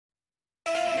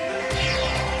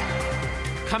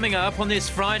Coming up on this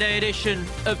Friday edition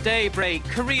of Daybreak,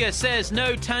 Korea says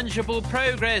no tangible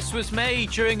progress was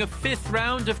made during a fifth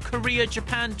round of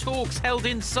Korea-Japan talks held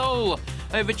in Seoul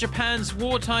over Japan's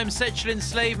wartime sexual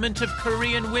enslavement of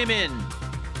Korean women.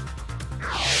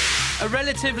 A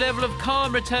relative level of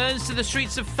calm returns to the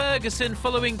streets of Ferguson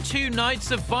following 2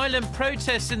 nights of violent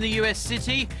protests in the US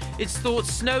city. It's thought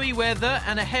snowy weather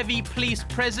and a heavy police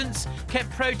presence kept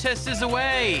protesters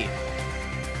away.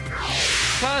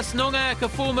 Plus, Nongak, a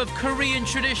form of Korean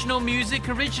traditional music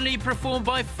originally performed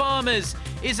by farmers,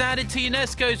 is added to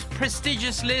UNESCO's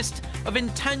prestigious list of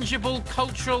Intangible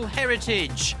Cultural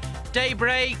Heritage.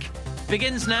 Daybreak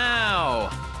begins now.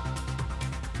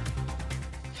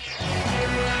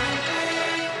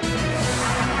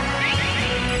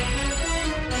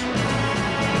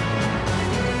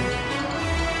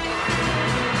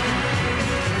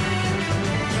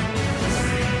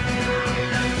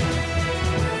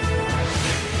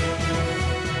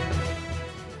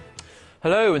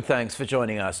 Hello and thanks for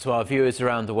joining us. To our viewers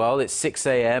around the world, it's 6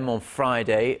 a.m. on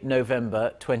Friday,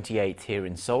 November 28th here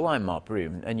in Seoul. I'm Mark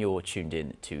Broome and you're tuned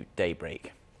in to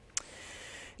Daybreak.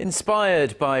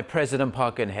 Inspired by President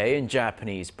Park Geun-hye and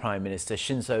Japanese Prime Minister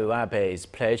Shinzo Abe's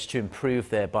pledge to improve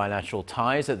their bilateral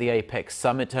ties at the APEC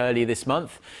summit earlier this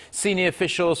month, senior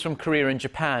officials from Korea and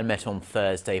Japan met on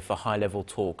Thursday for high-level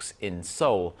talks in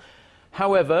Seoul.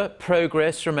 However,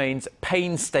 progress remains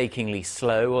painstakingly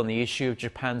slow on the issue of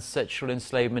Japan's sexual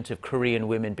enslavement of Korean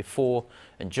women before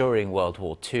and during World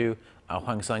War II. Our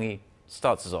Hwang Sang-hee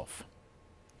starts us off.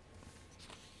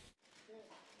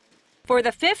 For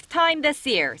the 5th time this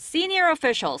year, senior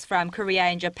officials from Korea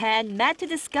and Japan met to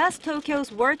discuss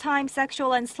Tokyo's wartime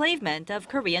sexual enslavement of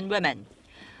Korean women.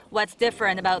 What's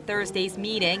different about Thursday's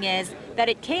meeting is that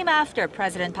it came after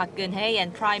President Park Geun-hye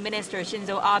and Prime Minister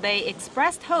Shinzo Abe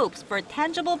expressed hopes for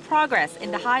tangible progress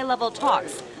in the high-level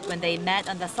talks when they met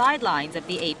on the sidelines of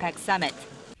the APEC summit.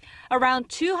 Around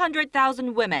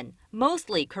 200,000 women,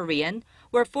 mostly Korean,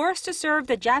 were forced to serve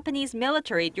the Japanese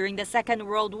military during the Second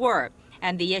World War,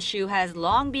 and the issue has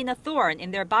long been a thorn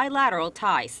in their bilateral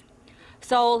ties.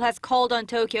 Seoul has called on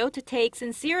Tokyo to take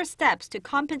sincere steps to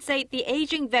compensate the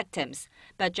aging victims,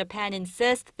 but Japan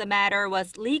insists the matter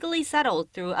was legally settled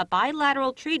through a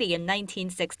bilateral treaty in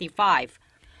 1965.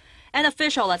 An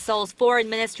official at Seoul's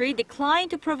foreign ministry declined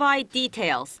to provide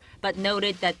details, but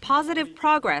noted that positive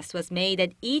progress was made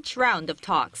at each round of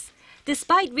talks.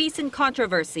 Despite recent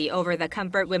controversy over the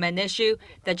comfort women issue,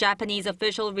 the Japanese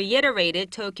official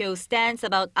reiterated Tokyo's stance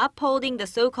about upholding the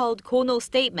so-called Kono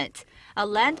Statement, a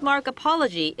landmark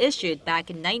apology issued back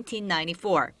in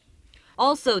 1994.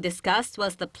 Also discussed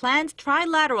was the planned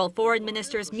trilateral foreign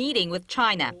ministers meeting with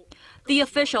China. The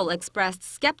official expressed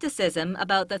skepticism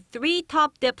about the 3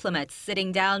 top diplomats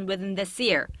sitting down within this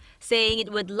year, saying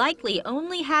it would likely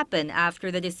only happen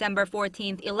after the December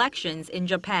 14th elections in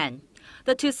Japan.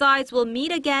 The 2 sides will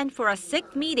meet again for a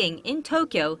 6th meeting in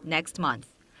Tokyo next month.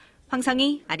 Hwang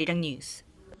Sang-hee, Arirang News.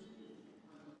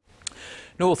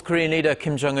 North Korean leader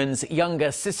Kim Jong-un's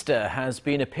younger sister has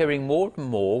been appearing more and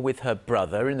more with her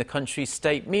brother in the country's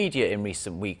state media in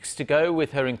recent weeks. To go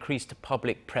with her increased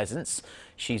public presence,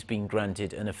 she's been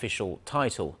granted an official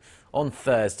title. On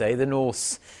Thursday, the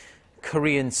North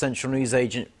Korean Central News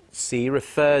Agency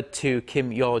referred to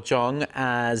Kim Yo-jong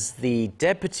as the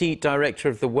Deputy Director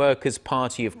of the Workers'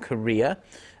 Party of Korea,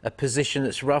 a position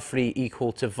that's roughly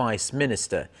equal to Vice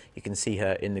Minister. You can see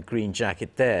her in the green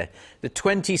jacket there. The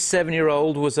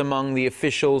 27-year-old was among the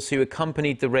officials who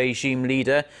accompanied the regime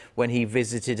leader when he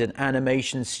visited an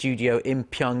animation studio in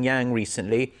Pyongyang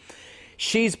recently.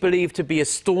 She's believed to be a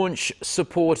staunch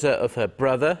supporter of her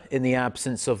brother in the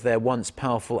absence of their once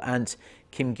powerful aunt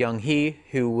Kim Kyung-hee,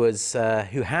 who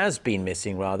has been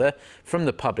missing from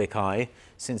the public eye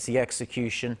since the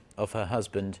execution of her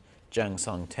husband Jang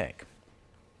Song-taek.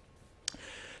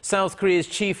 South Korea's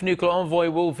chief nuclear envoy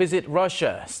will visit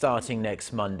Russia starting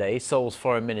next Monday. Seoul's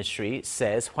foreign ministry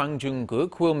says Hwang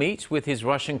Jung-guk will meet with his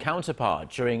Russian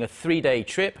counterpart during a 3-day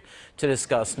trip to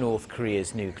discuss North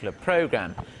Korea's nuclear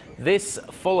program. This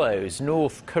follows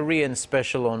North Korean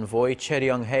Special Envoy Choi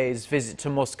Ryong-hae's visit to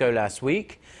Moscow last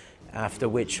week, after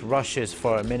which Russia's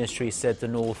foreign ministry said the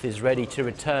North is ready to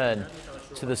return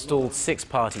to the stalled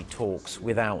 6-party talks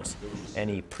without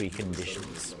any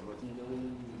preconditions.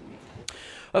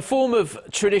 A form of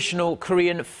traditional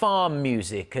Korean farm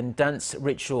music and dance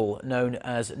ritual known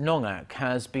as Nongak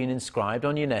has been inscribed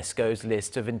on UNESCO's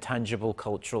list of Intangible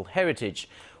Cultural Heritage.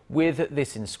 With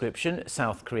this inscription,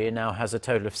 South Korea now has a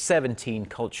total of 17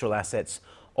 cultural assets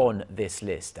on this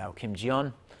list. Our Kim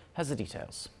Ji-yeon has the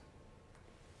details.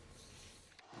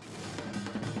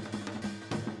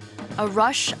 A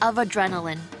rush of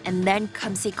adrenaline, and then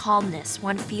comes a calmness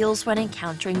one feels when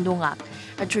encountering Nongak,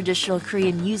 a traditional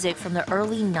Korean music from the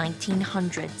early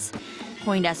 1900s.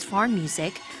 Coined as farm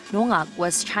music, Nongak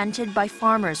was chanted by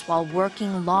farmers while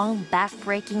working long,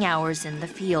 back-breaking hours in the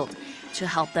field to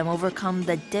help them overcome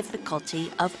the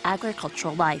difficulty of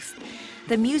agricultural life.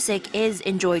 The music is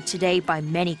enjoyed today by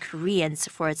many Koreans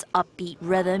for its upbeat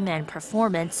rhythm and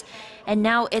performance, and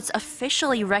now it's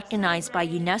officially recognized by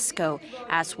UNESCO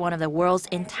as one of the world's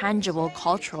Intangible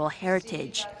Cultural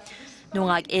Heritage.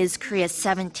 Nongak is Korea's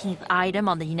 17th item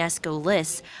on the UNESCO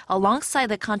list, alongside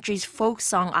the country's folk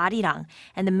song Arirang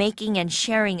and the making and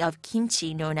sharing of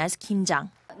kimchi known as kimjang.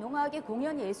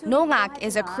 Nongak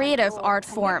is a creative art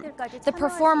form. The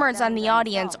performers and the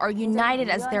audience are united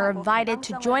as they're invited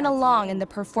to join along in the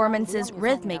performance's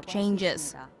rhythmic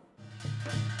changes.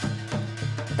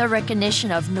 The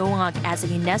recognition of Nongak as a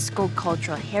UNESCO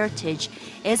cultural heritage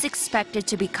is expected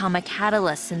to become a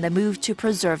catalyst in the move to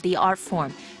preserve the art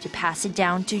form, to pass it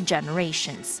down to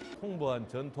generations.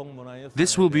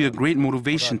 This will be a great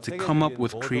motivation to come up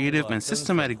with creative and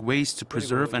systematic ways to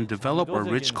preserve and develop our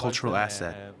rich cultural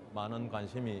asset.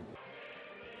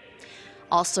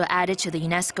 Also added to the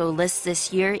UNESCO list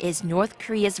this year is North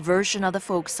Korea's version of the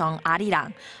folk song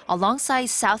Arirang, alongside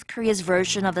South Korea's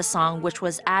version of the song, which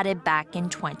was added back in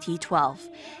 2012.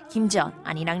 Kim Jeon,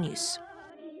 Arirang News.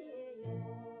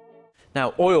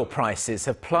 Now, oil prices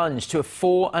have plunged to a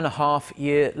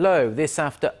 4.5-year low. This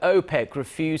after OPEC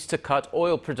refused to cut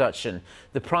oil production.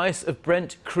 The price of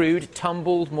Brent crude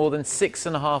tumbled more than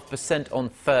 6.5% on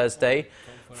Thursday,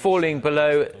 falling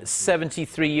below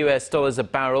 $73 a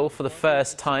barrel for the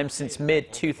first time since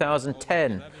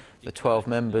mid-2010. The 12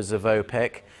 members of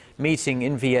OPEC, meeting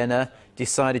in Vienna,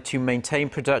 decided to maintain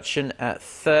production at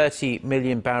 30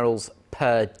 million barrels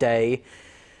per day.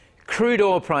 Crude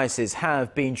oil prices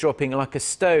have been dropping like a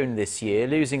stone this year,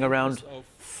 losing around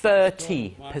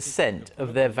 30%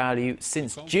 of their value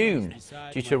since June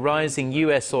due to rising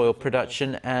US oil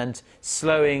production and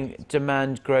slowing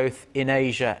demand growth in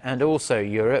Asia and also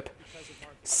Europe.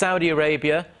 Saudi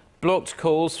Arabia blocked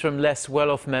calls from less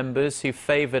well-off members who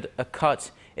favoured a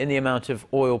cut in the amount of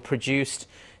oil produced,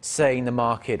 saying the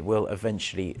market will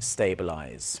eventually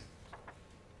stabilise.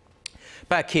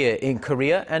 Back here in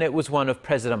Korea, and it was one of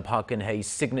President Park Geun-hye's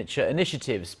signature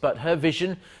initiatives, but her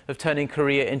vision of turning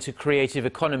Korea into a creative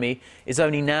economy is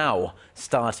only now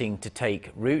starting to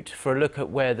take root. For a look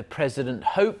at where the president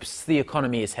hopes the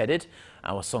economy is headed,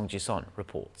 our Song Ji-son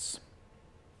reports.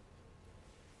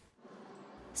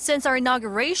 Since our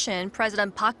inauguration,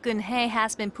 President Park Geun-hye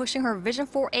has been pushing her vision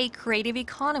for a creative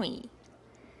economy.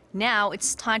 Now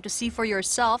it's time to see for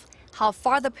yourself how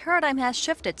far the paradigm has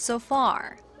shifted so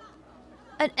far.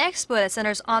 An expo that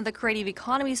centers on the creative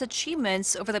economy's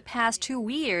achievements over the past 2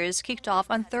 years kicked off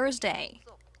on Thursday.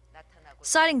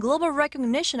 Citing global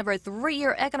recognition of her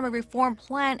 3-year economic reform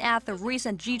plan at the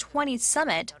recent G20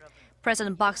 summit,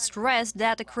 President Park stressed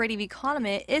that the creative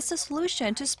economy is the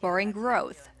solution to spurring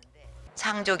growth.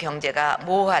 창조 경제가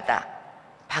모호하다,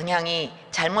 방향이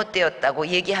잘못되었다고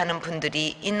얘기하는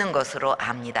분들이 있는 것으로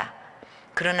압니다.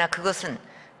 그러나 그것은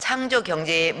창조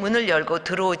경제의 문을 열고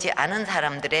들어오지 않은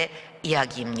사람들의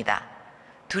이야기입니다.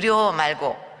 두려워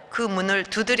말고 그 문을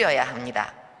두드려야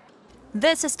합니다.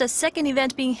 This is the second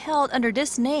event being held under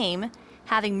this name,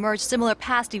 having merged similar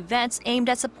past events aimed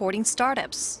at supporting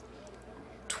startups.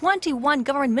 21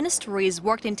 government ministries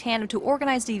worked in tandem to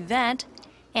organize the event,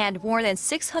 and more than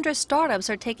 600 startups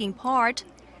are taking part,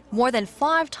 more than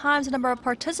 5 times the number of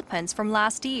participants from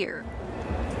last year.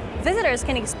 Visitors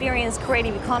can experience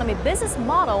creative economy business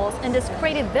models in this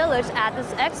creative village at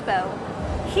this expo.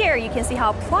 Here you can see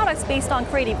how products based on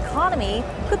creative economy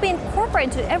could be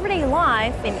incorporated into everyday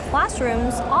life in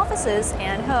classrooms, offices,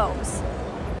 and homes.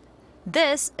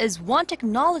 This is one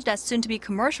technology that's soon to be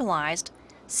commercialized,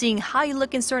 seeing how you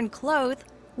look in certain clothes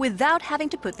without having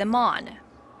to put them on.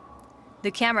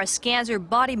 The camera scans your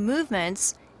body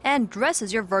movements and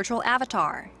dresses your virtual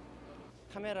avatar.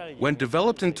 When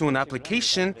developed into an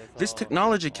application, this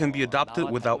technology can be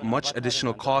adopted without much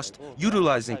additional cost,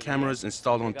 utilizing cameras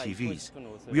installed on TVs.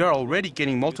 We are already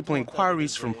getting multiple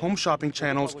inquiries from home shopping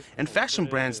channels and fashion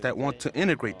brands that want to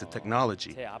integrate the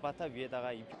technology.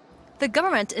 The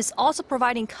government is also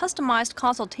providing customized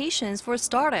consultations for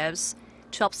startups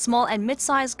to help small and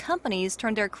mid-sized companies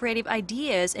turn their creative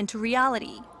ideas into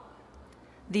reality.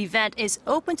 The event is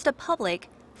open to the public,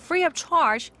 free of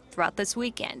charge, throughout this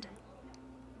weekend.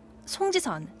 Song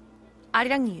Ji-son,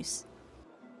 Arirang News.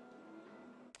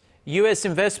 US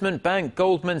investment bank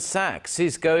Goldman Sachs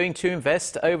is going to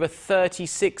invest over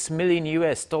 $36 million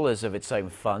of its own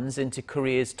funds into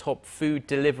Korea's top food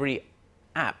delivery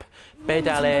app,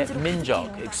 Bedale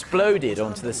Minjok, exploded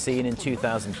onto the scene in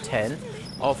 2010,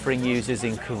 offering users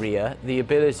in Korea the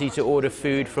ability to order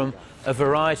food from a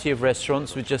variety of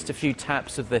restaurants with just a few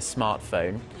taps of their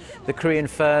smartphone. The Korean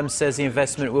firm says the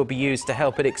investment will be used to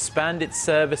help it expand its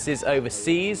services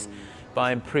overseas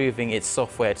by improving its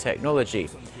software technology.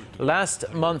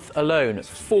 Last month alone,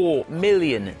 4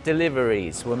 million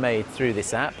deliveries were made through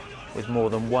this app, with more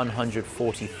than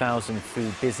 140,000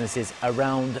 food businesses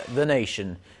around the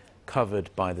nation covered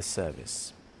by the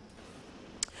service.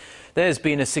 There's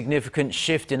been a significant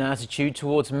shift in attitude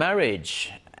towards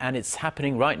marriage, and it's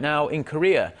happening right now in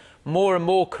Korea. More and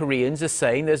more Koreans are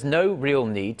saying there's no real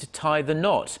need to tie the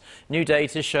knot. New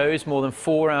data shows more than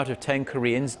 4 out of 10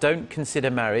 Koreans don't consider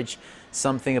marriage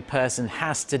something a person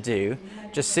has to do.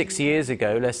 Just 6 years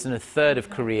ago, less than a third of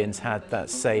Koreans had that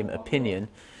same opinion.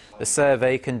 The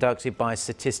survey conducted by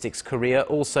Statistics Korea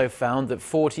also found that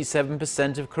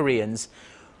 47% of Koreans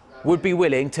would be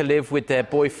willing to live with their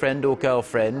boyfriend or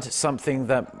girlfriend, something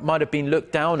that might have been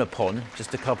looked down upon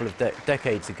just a couple of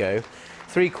decades ago.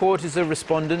 3/4 of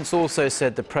respondents also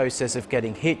said the process of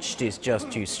getting hitched is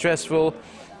just too stressful,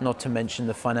 not to mention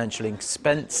the financial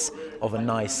expense of a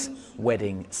nice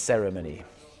wedding ceremony.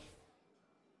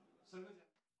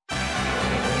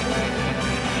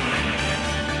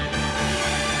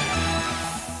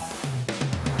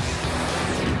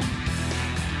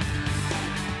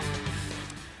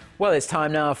 Well, it's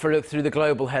time now for a look through the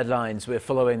global headlines we're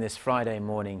following this Friday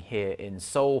morning here in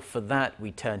Seoul. For that,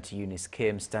 we turn to Eunice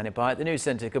Kim, standing by at the News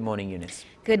Centre. Good morning, Eunice.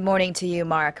 Good morning to you,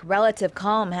 Mark. Relative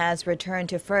calm has returned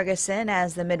to Ferguson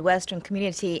as the Midwestern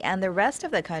community and the rest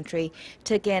of the country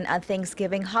took in a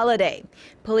Thanksgiving holiday.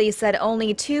 Police said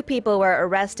only 2 people were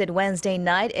arrested Wednesday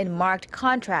night in marked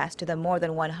contrast to the more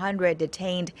than 100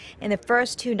 detained in the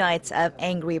first 2 nights of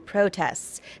angry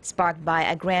protests, sparked by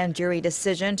a grand jury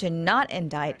decision to not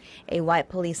indict a white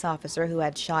police officer who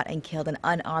had shot and killed an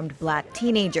unarmed black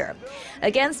teenager.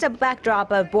 Against a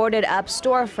backdrop of boarded-up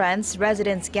storefronts,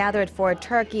 residents gathered for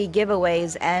turkey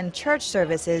giveaways and church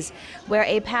services, where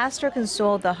a pastor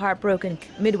consoled the heartbroken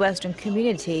Midwestern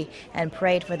community and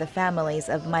prayed for the families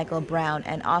of Michael Brown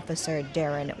and Officer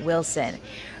Darren Wilson.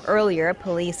 Earlier,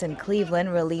 police in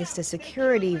Cleveland released a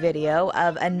security video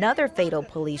of another fatal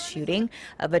police shooting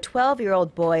of a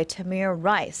 12-year-old boy, Tamir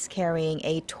Rice, carrying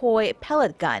a toy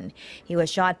pellet gun. He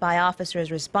was shot by officers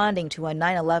responding to a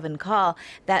 9/11 call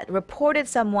that reported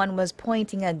someone was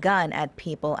pointing a gun at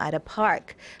people at a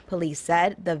park. Police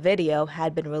said the video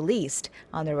had been released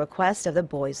on the request of the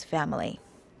boy's family.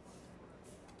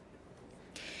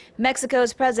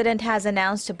 Mexico's president has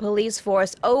announced a police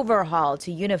force overhaul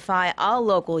to unify all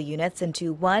local units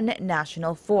into one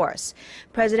national force.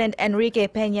 President Enrique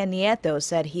Peña Nieto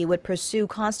said he would pursue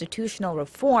constitutional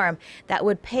reform that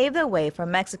would pave the way for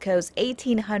Mexico's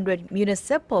 1,800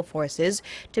 municipal forces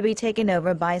to be taken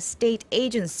over by state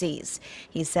agencies.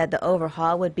 He said the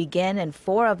overhaul would begin in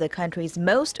 4 of the country's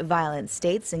most violent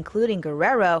states, including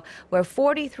Guerrero, where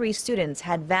 43 students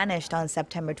had vanished on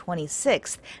September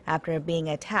 26th after being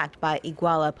attacked by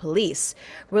Iguala police.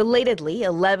 Relatedly,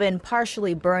 11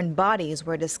 partially burned bodies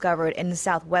were discovered in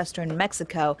southwestern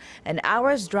Mexico, an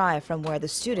hour's drive from where the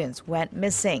students went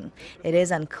missing. It is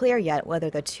unclear yet whether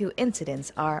the 2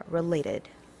 incidents are related.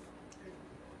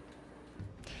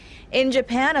 In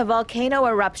Japan, a volcano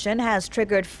eruption has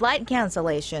triggered flight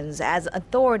cancellations as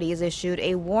authorities issued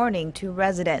a warning to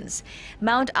residents.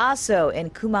 Mount Aso in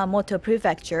Kumamoto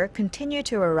Prefecture continued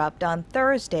to erupt on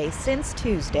Thursday since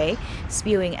Tuesday,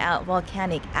 spewing out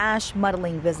volcanic ash,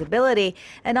 muddling visibility,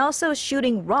 and also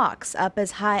shooting rocks up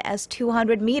as high as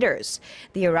 200 meters.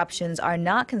 The eruptions are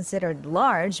not considered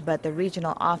large, but the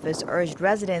regional office urged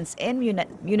residents in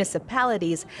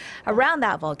municipalities around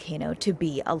that volcano to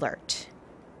be alert.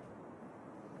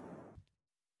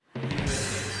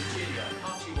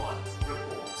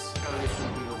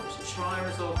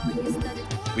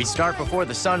 We start before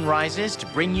the sun rises to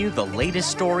bring you the latest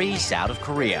stories out of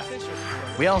Korea.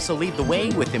 We also lead the way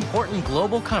with important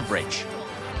global coverage.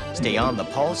 Stay on the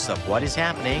pulse of what is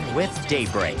happening with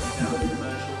Daybreak.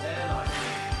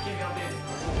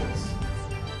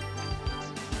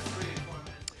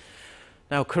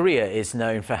 Now, Korea is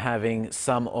known for having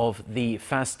some of the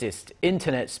fastest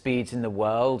internet speeds in the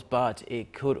world, but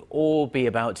it could all be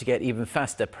about to get even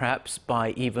faster, perhaps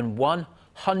by even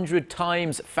 100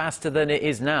 times faster than it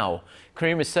is now.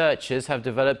 Korean researchers have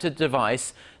developed a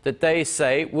device that they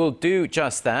say will do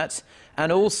just that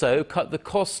and also cut the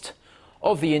cost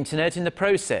of the internet in the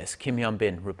process. Kim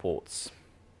Hyun-bin reports.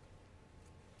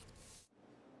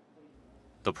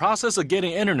 The process of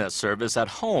getting internet service at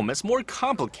home is more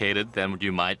complicated than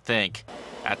you might think.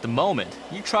 At the moment,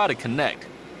 you try to connect.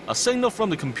 A signal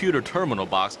from the computer terminal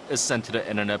box is sent to the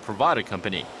internet provider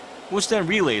company, which then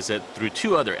relays it through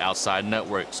 2 other outside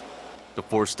networks. The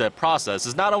 4-step process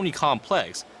is not only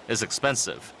complex, it's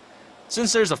expensive,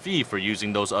 since there's a fee for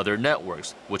using those other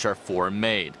networks, which are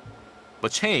foreign-made.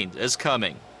 But change is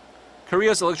coming.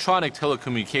 Korea's Electronic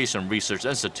Telecommunication Research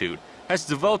Institute has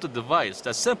developed a device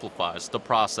that simplifies the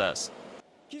process.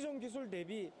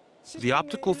 The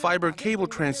optical fiber cable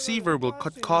transceiver will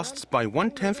cut costs by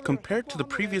 1/10 compared to the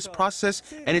previous process,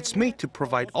 and it's made to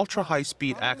provide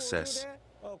ultra-high-speed access.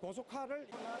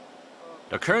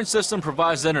 The current system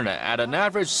provides internet at an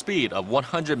average speed of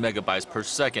 100 megabytes per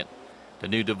second. The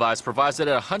new device provides it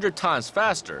at 100 times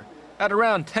faster, at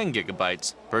around 10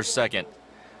 gigabytes per second.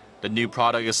 The new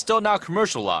product is still not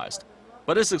commercialized,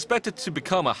 but is expected to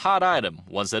become a hot item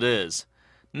once it is,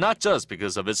 not just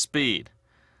because of its speed.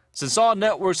 Since all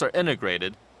networks are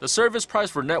integrated, the service price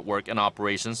for network and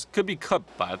operations could be cut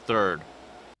by a third.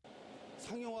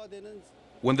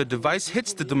 When the device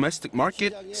hits the domestic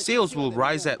market, sales will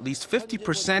rise at least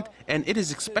 50%, and it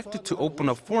is expected to open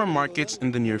up foreign markets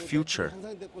in the near future.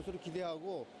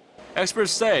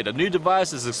 Experts say the new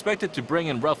device is expected to bring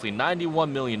in roughly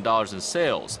 $91 million in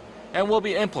sales and will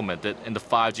be implemented in the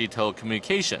 5G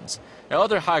telecommunications and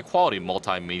other high-quality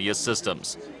multimedia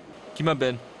systems. Kim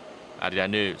Han-bin,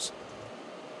 Arirang News.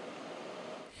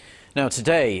 Now,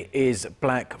 today is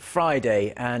Black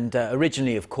Friday, and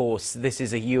originally, of course, this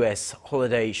is a US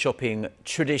holiday shopping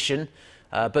tradition,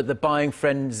 but the buying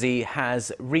frenzy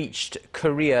has reached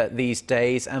Korea these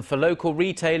days, and for local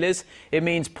retailers, it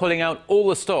means pulling out all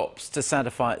the stops to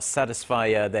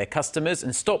satisfy their customers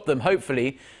and stop them,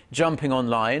 hopefully, jumping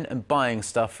online and buying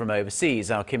stuff from overseas.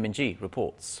 Our Kim Min-ji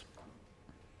reports.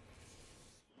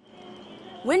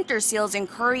 Winter sales in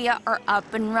Korea are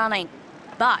up and running,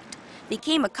 but they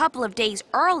came a couple of days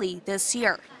early this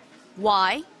year.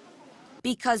 Why?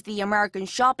 Because the American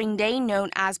shopping day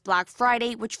known as Black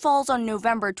Friday, which falls on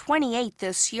November 28th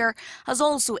this year, has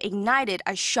also ignited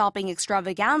a shopping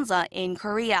extravaganza in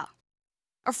Korea.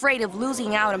 Afraid of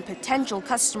losing out on potential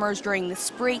customers during the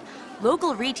spree,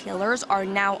 local retailers are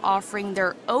now offering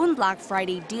their own Black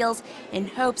Friday deals in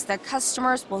hopes that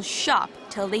customers will shop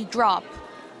till they drop.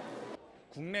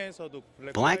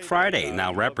 Black Friday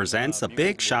now represents a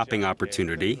big shopping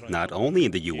opportunity, not only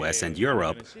in the US and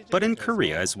Europe, but in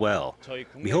Korea as well.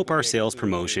 We hope our sales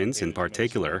promotions, in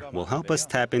particular, will help us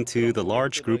tap into the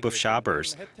large group of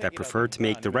shoppers that prefer to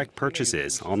make direct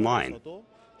purchases online.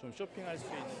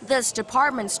 This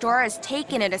department store has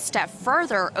taken it a step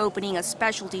further, opening a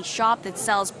specialty shop that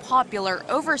sells popular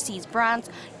overseas brands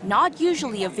not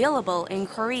usually available in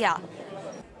Korea.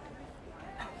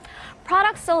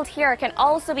 Products sold here can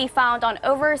also be found on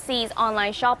overseas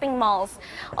online shopping malls.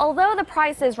 Although the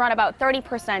prices run about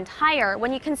 30% higher,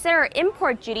 when you consider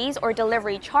import duties or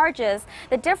delivery charges,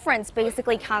 the difference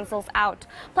basically cancels out.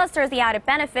 Plus, there's the added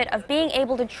benefit of being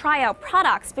able to try out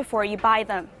products before you buy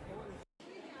them.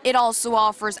 It also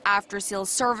offers after-sales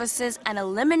services and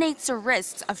eliminates the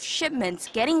risks of shipments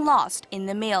getting lost in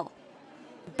the mail.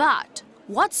 But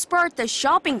what spurred the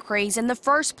shopping craze in the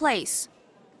first place?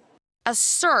 A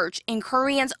surge in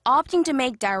Koreans opting to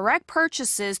make direct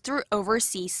purchases through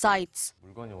overseas sites.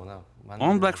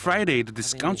 On Black Friday, the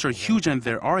discounts are huge and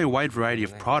there are a wide variety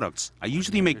of products. I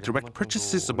usually make direct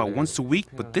purchases about once a week,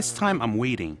 but this time I'm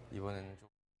waiting.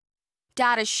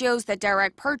 Data shows that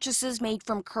direct purchases made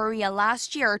from Korea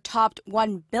last year topped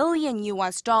 $1 billion,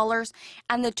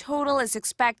 and the total is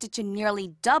expected to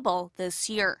nearly double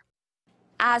this year.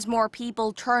 As more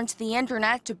people turn to the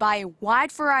internet to buy a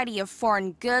wide variety of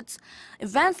foreign goods,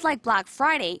 events like Black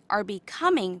Friday are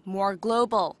becoming more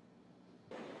global.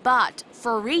 But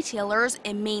for retailers,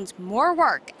 it means more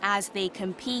work as they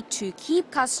compete to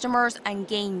keep customers and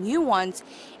gain new ones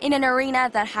in an arena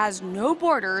that has no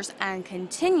borders and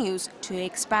continues to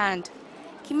expand.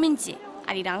 Kim Min-ji,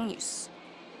 Arirang News.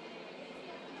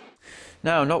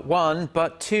 Now, not one,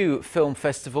 but two film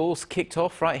festivals kicked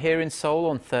off right here in Seoul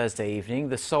on Thursday evening.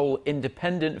 The Seoul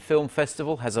Independent Film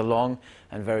Festival has a long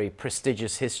and very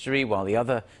prestigious history, while the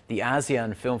other, the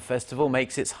ASEAN Film Festival,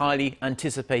 makes its highly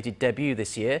anticipated debut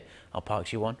this year. Our Park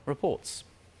Ji-won reports.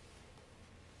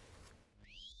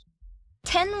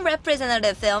 10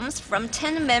 representative films from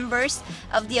 10 members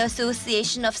of the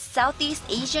Association of Southeast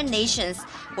Asian Nations,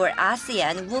 or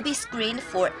ASEAN, will be screened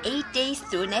for 8 days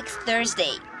through next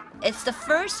Thursday. It's the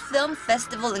first film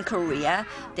festival in Korea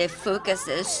that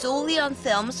focuses solely on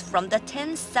films from the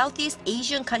 10 Southeast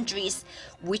Asian countries,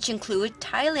 which include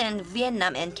Thailand,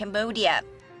 Vietnam, and Cambodia.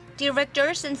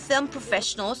 Directors and film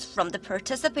professionals from the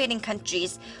participating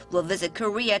countries will visit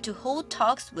Korea to hold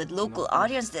talks with local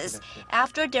audiences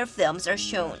after their films are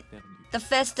shown. The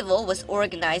festival was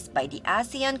organized by the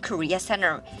ASEAN Korea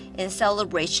Center in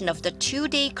celebration of the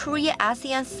two-day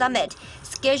Korea-ASEAN Summit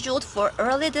scheduled for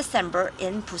early December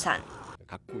in Busan.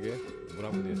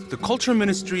 The culture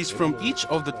ministries from each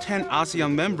of the 10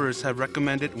 ASEAN members have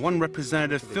recommended one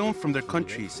representative film from their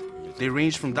countries. They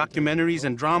range from documentaries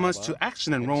and dramas to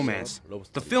action and romance.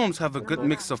 The films have a good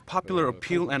mix of popular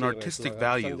appeal and artistic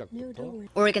value.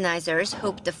 Organizers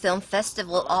hope the film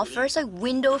festival offers a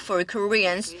window for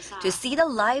Koreans to see the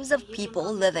lives of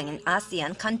people living in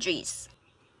ASEAN countries.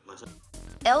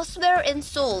 Elsewhere in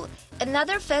Seoul,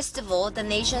 another festival, the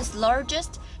nation's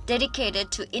largest,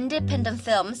 dedicated to independent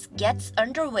films, gets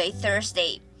underway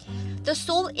Thursday. The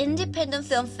Seoul Independent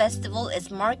Film Festival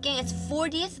is marking its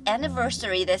 40th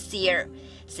anniversary this year.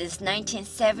 Since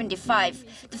 1975,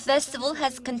 the festival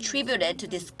has contributed to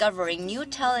discovering new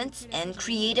talents and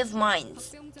creative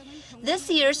minds. This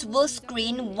year's will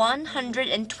screen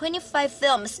 125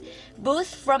 films,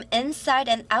 both from inside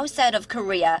and outside of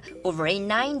Korea, over a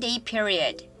 9-day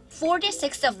period.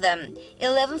 46 of them,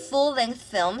 11 full-length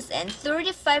films and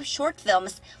 35 short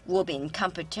films, will be in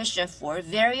competition for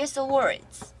various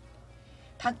awards.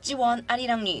 박지원,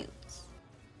 Arirang News.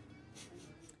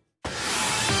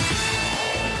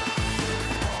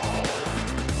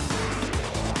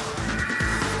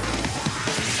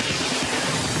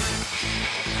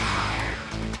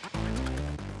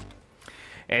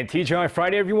 And TGI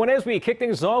Friday, everyone, as we kick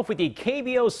things off with the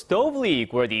KBO Stove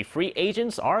League, where the free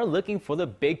agents are looking for the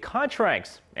big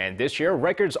contracts. And this year,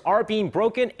 records are being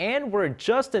broken, and we're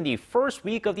just in the first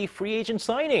week of the free agent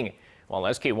signing.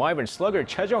 While SK Wyvern slugger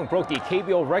Chejong broke the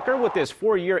KBO record with this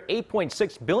 4-year,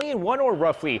 8.6 billion won, or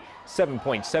roughly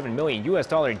 $7.7 million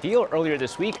deal earlier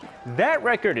this week, that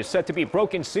record is set to be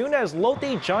broken soon as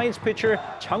Lotte Giants pitcher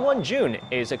Chang Won-jun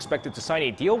is expected to sign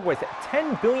a deal worth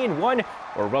 10 billion won,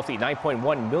 or roughly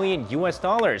 $9.1 million.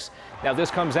 Now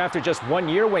this comes after just 1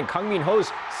 year when Kang Min-ho's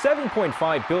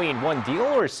 7.5 billion won deal,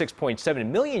 or $6.7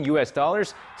 million,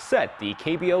 set the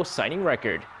KBO signing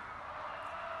record.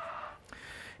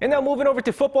 And now moving over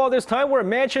to football this time, where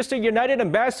Manchester United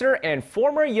ambassador and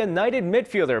former United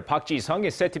midfielder Park Ji-sung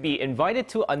is set to be invited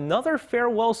to another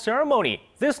farewell ceremony,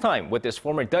 this time with his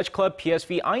former Dutch club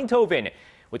PSV Eindhoven.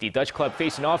 With the Dutch club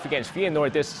facing off against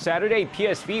Feyenoord this Saturday,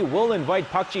 PSV will invite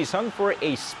Park Ji-sung for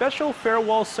a special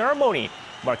farewell ceremony,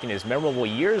 marking his memorable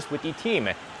years with the team.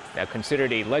 Now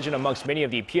considered a legend amongst many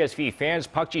of the PSV fans,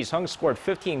 Park Ji-sung scored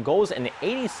 15 goals in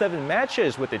 87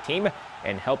 matches with the team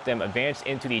and helped them advance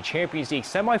into the Champions League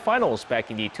semifinals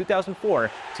back in the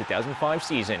 2004-2005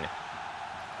 season.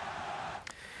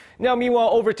 Now, meanwhile,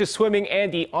 over to swimming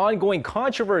and the ongoing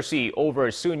controversy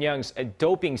over Sun Yang's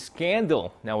doping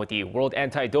scandal. Now, with the World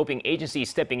Anti-Doping Agency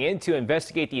stepping in to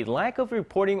investigate the lack of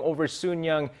reporting over Sun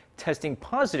Yang testing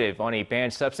positive on a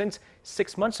banned substance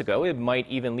 6 months ago, it might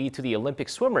even lead to the Olympic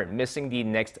swimmer missing the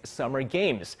next Summer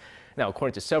Games. Now,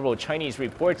 according to several Chinese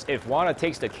reports, if WADA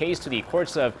takes the case to the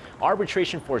courts of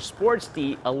arbitration for sports,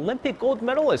 the Olympic gold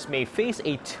medalist may face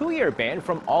a 2-year ban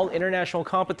from all international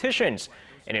competitions.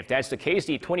 And if that's the case,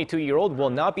 the 22-year-old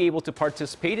will not be able to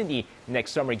participate in the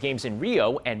next Summer Games in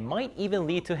Rio and might even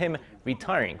lead to him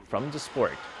retiring from the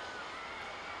sport.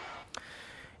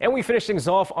 And we finish things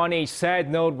off on a sad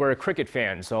note where cricket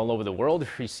fans all over the world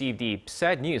received the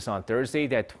sad news on Thursday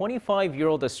that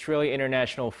 25-year-old Australia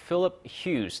international Philip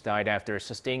Hughes died after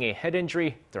sustaining a head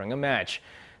injury during a match.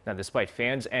 Now, despite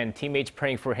fans and teammates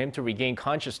praying for him to regain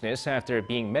consciousness after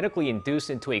being medically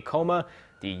induced into a coma,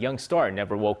 the young star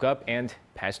never woke up and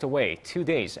passed away 2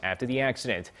 days after the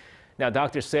accident. Now,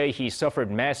 doctors say he suffered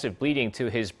massive bleeding to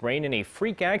his brain in a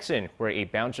freak accident where a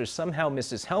bouncer somehow missed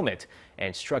his helmet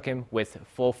and struck him with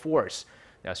full force.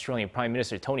 Now, Australian Prime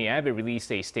Minister Tony Abbott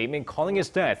released a statement calling his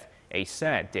death a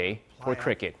sad day for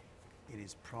cricket. It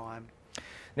is prime.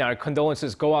 Now, our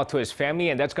condolences go out to his family,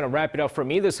 and that's going to wrap it up for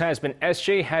me. This has been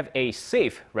SJ. Have a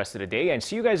safe rest of the day, and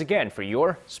see you guys again for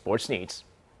your sports needs.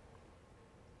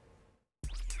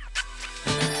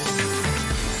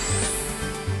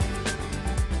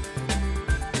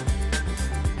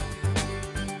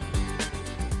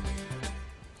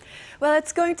 Well,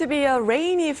 it's going to be a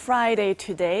rainy Friday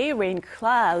today. Rain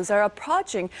clouds are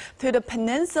approaching through the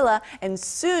peninsula and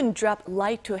soon drop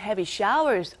light to heavy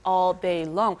showers all day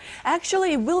long.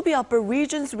 Actually, it will be upper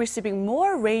regions receiving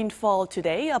more rainfall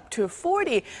today, up to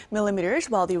 40 millimeters,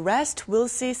 while the rest will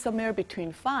see somewhere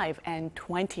between 5 and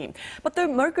 20. But the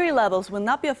mercury levels will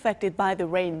not be affected by the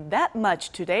rain that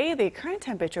much today. The current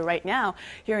temperature right now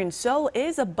here in Seoul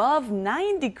is above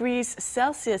 9 degrees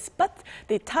Celsius, but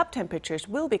the top temperatures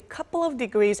will be a couple of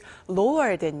degrees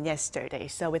lower than yesterday.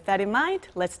 So with that in mind,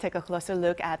 let's take a closer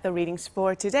look at the readings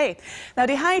for today. Now,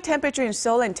 the high temperature in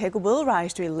Seoul and Daegu will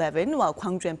rise to 11, while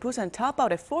Gwangju and Busan top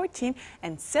out at 14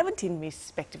 and 17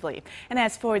 respectively. And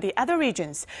as for the other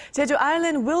regions, Jeju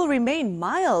Island will remain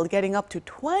mild, getting up to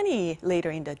 20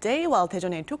 later in the day, while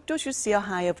Daejeon and Dokdo should see a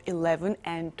high of 11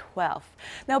 and 12.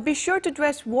 Now, be sure to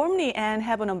dress warmly and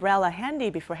have an umbrella handy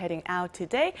before heading out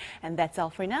today. And that's all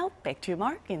for now. Back to you,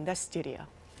 Mark, in the studio.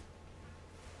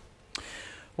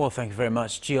 Well, thank you very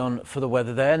much, Jion, for the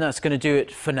weather there. And that's going to do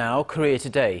it for now. Korea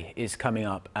Today is coming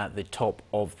up at the top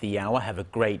of the hour. Have a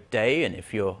great day. And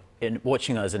if you're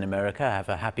watching us in America, have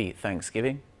a happy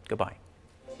Thanksgiving. Goodbye.